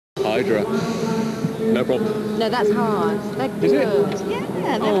Hydra. No problem. No, that's hard. They're good. Is it?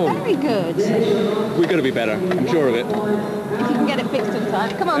 Yeah, they're very good. We're going to be better. I'm sure of it. If you can get it fixed in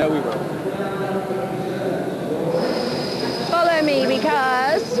time. Come on. Yeah, we will. Follow me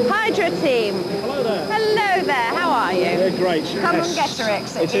because Hydra team. Hello there. Hello there. How are you? They're great.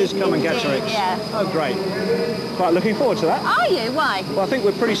 Commengetorix. It is Commengetorix. Yeah. Oh, great. Quite looking forward to that. Are you? Why? Well, I think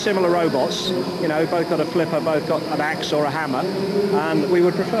we're pretty similar robots. You know, both got a flipper, both got an axe or a hammer, and we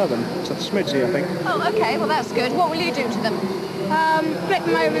would prefer them. So Smidsy, I think. Oh, okay. Well, that's good. What will you do to them? Flip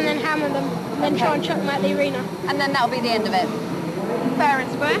them over and then hammer them, and then try and chuck them out the arena. And then that'll be the end of it. Fair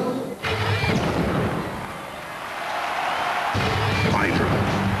and square. Hydra.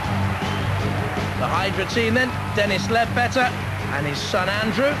 The Hydra team then, Dennis Ledbetter and his son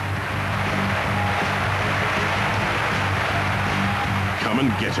Andrew.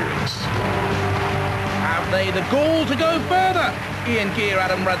 Commengetorix. Have they the gall to go further? Ian Gear,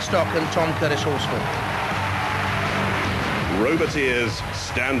 Adam Rudstock and Tom Curtis Horsfall. Roboteers,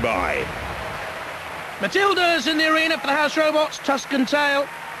 stand by. Matilda's in the arena for the House Robots, Tuscan Tail.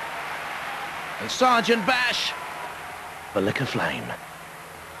 And Sergeant Bash for Lick of Flame.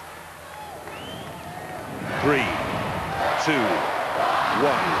 3, 2, 1.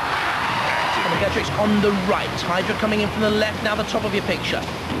 Commengetorix on the right. Hydra coming in from the left, now the top of your picture.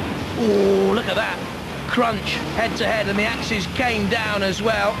 Oh, look at that. Crunch, head to head, and the axes came down as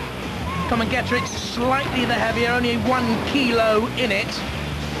well. Commengetorix slightly the heavier, only 1 kilo in it.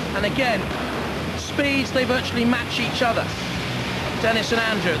 And again, speeds, they virtually match each other. Dennis and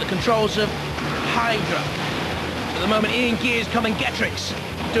Andrew at the controls of Hydra. At the moment, Ian Gears, Commengetorix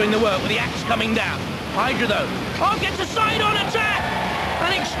doing the work with the axe coming down. Hydra, though, gets a side-on attack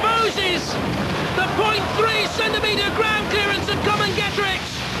and exposes the 0.3 centimetre ground clearance of Commengetorix.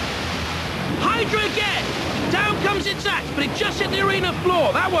 Hydra again. Down comes its axe, but it just hit the arena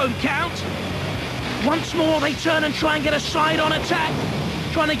floor. That won't count. Once more, they turn and try and get a side-on attack,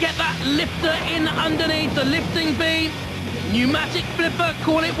 trying to get that lifter in underneath the lifting beam. Pneumatic flipper,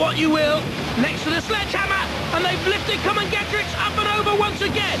 call it what you will, next to the sledgehammer, and they've lifted Commengetorix up and over once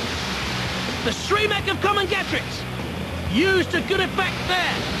again. The stream-neck of Commengetorix used to good effect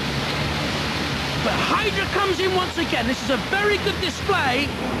there. But Hydra comes in once again. This is a very good display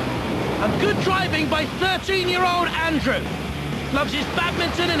and good driving by 13-year-old Andrew. Loves his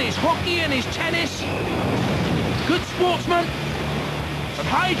badminton and his hockey and his tennis. Good sportsman. And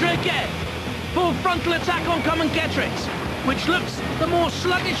Hydra again. Full frontal attack on Commengetorix, which looks the more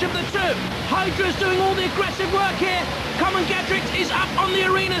sluggish of the two. Hydra's doing all the aggressive work here. Commengetorix is up on the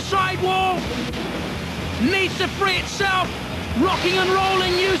arena sidewall. Needs to free itself. Rocking and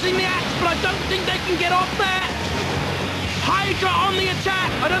rolling using the axe, but I don't think they can get off there. Hydra on the attack.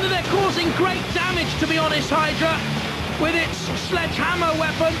 I don't think they're causing great damage, to be honest, Hydra, with its sledgehammer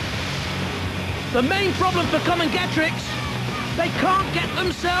weapon. The main problem for Commengetorix, they can't get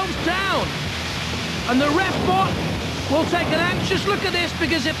themselves down. And the ref bot will take an anxious look at this,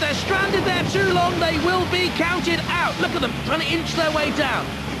 because if they're stranded there too long, they will be counted out. Look at them, trying to inch their way down.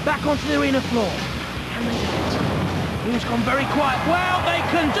 Back onto the arena floor. Can they do it? Who's gone very quiet? Well, they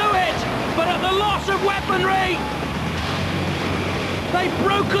can do it, but at the loss of weaponry. They've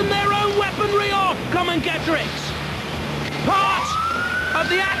broken their own weaponry off, Commengetorix. Part of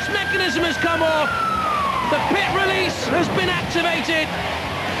the axe mechanism has come off. The pit release has been activated.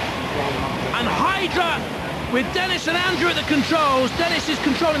 And Hydra, with Dennis and Andrew at the controls, Dennis is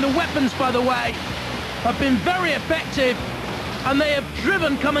controlling the weapons, by the way, have been very effective, and they have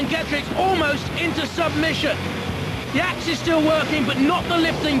driven Commengetorix almost into submission. The axe is still working, but not the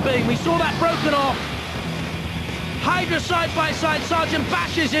lifting beam. We saw that broken off. Hydra side by side, Sergeant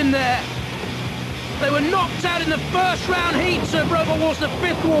Bash is in there. They were knocked out in the first round heats of Robot Wars, the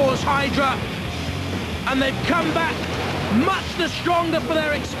 5th Wars, Hydra. And they've come back much the stronger for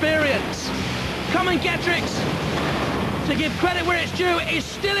their experience. Commengetorix, to give credit where it's due, is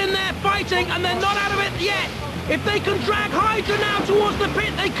still in there fighting, and they're not out of it yet. If they can drag Hydra now towards the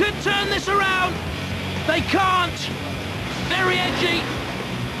pit, they could turn this around. They can't. Very edgy,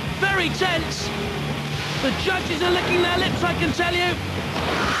 very tense. The judges are licking their lips, I can tell you,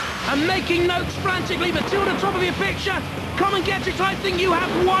 and making notes frantically. Matilda, top of your picture. Commengetorix, I think you have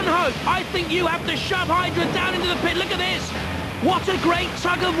one hope. I think you have to shove Hydra down into the pit. Look at this. What a great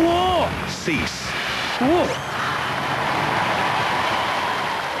tug of war. Cease. Whoa.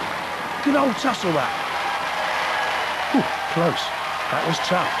 Good old tussle, that. Ooh, close. That was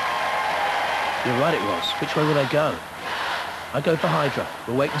tough. You're right, it was. Which way will they go? I go for Hydra.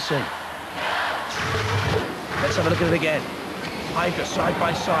 We'll wait and see. Let's have a look at it again. Hydra side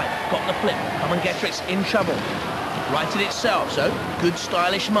by side. Got the flip. Commengetorix in trouble. righted itself, so good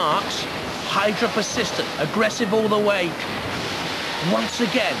stylish marks. Hydra persistent, aggressive all the way. Once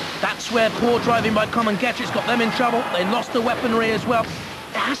again, that's where poor driving by Commengetorix got them in trouble. They lost the weaponry as well.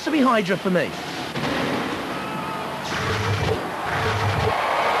 It has to be Hydra for me.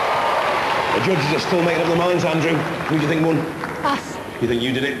 The judges are still making up their minds, Andrew. Who do you think won? Us. You think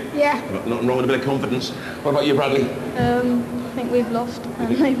you did it? Yeah. Nothing wrong with a bit of confidence. What about you, Bradley? I think we've lost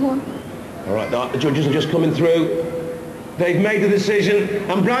and they won. All right, the judges are just coming through. They've made the decision,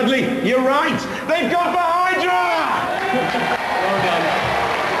 and Bradley, you're right. They've gone for Hydra!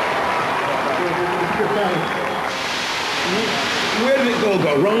 Where did it all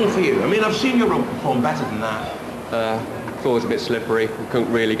go wrong for you? I mean, I've seen you perform better than that. Floor was a bit slippery. We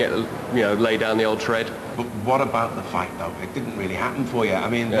couldn't really get, lay down the old tread. But what about the fight, though? It didn't really happen for you. I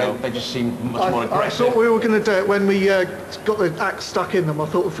mean, No. they just seemed much more I aggressive. thought we were going to do it when we got the axe stuck in them. I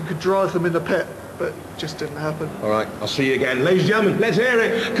thought if we could drive them in the pit, but it just didn't happen. All right, I'll see you again. Ladies and gentlemen, let's hear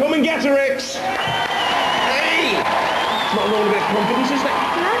it. Commengetorix! Hey! It's not wrong with a bit of confidence, is there?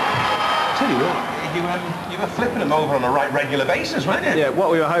 No. Tell you what, you were flipping them over on a right regular basis, weren't you? Yeah,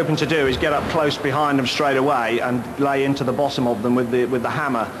 what we were hoping to do is get up close behind them straight away and lay into the bottom of them with the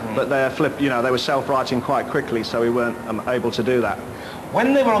hammer. But they were self-righting quite quickly, so we weren't able to do that.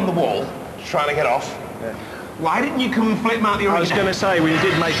 When they were on the wall, trying to get off, why didn't you come and flip them out the arena? I was going to say, we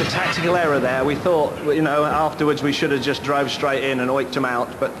did make a tactical error there. We thought, afterwards we should have just drove straight in and oiked them out.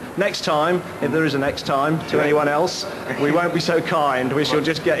 But next time, if there is a next time to anyone else, we won't be so kind. We shall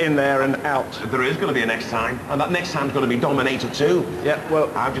just get in there and out. There is going to be a next time, and that next time's going to be Dominator 2. Yeah, well,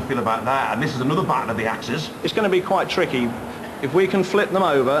 How do you feel about that? And this is another battle of the axes. it's going to be quite tricky. If we can flip them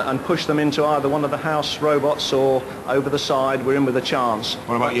over and push them into either one of the house robots or over the side, we're in with a chance.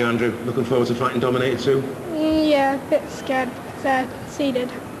 What about you, Andrew? Looking forward to fighting Dominator 2? Yeah, a bit scared. They're seeded.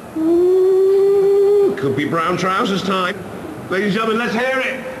 Ooh, could be brown trousers time. Ladies and gentlemen, let's hear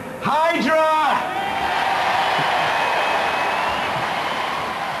it. Hydra!